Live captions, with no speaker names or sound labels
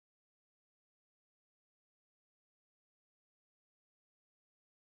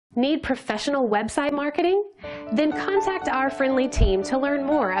Need professional website marketing? Then contact our friendly team to learn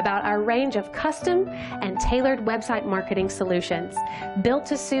more about our range of custom and tailored website marketing solutions built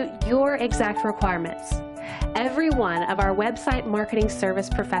to suit your exact requirements. Every one of our website marketing service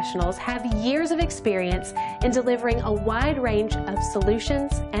professionals have years of experience in delivering a wide range of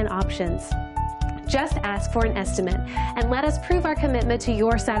solutions and options. Just ask for an estimate and let us prove our commitment to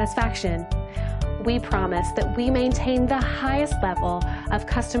your satisfaction. We promise that we maintain the highest level of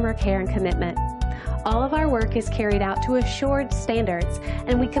customer care and commitment. All of our work is carried out to assured standards,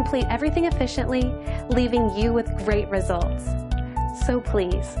 and we complete everything efficiently, leaving you with great results. So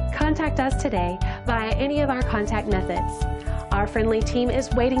please, contact us today via any of our contact methods. Our friendly team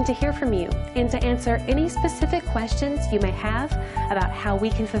is waiting to hear from you and to answer any specific questions you may have about how we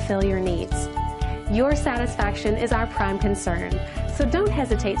can fulfill your needs. Your satisfaction is our prime concern, so don't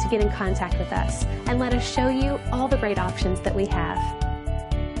hesitate to get in contact with us and let us show you all the great options that we have.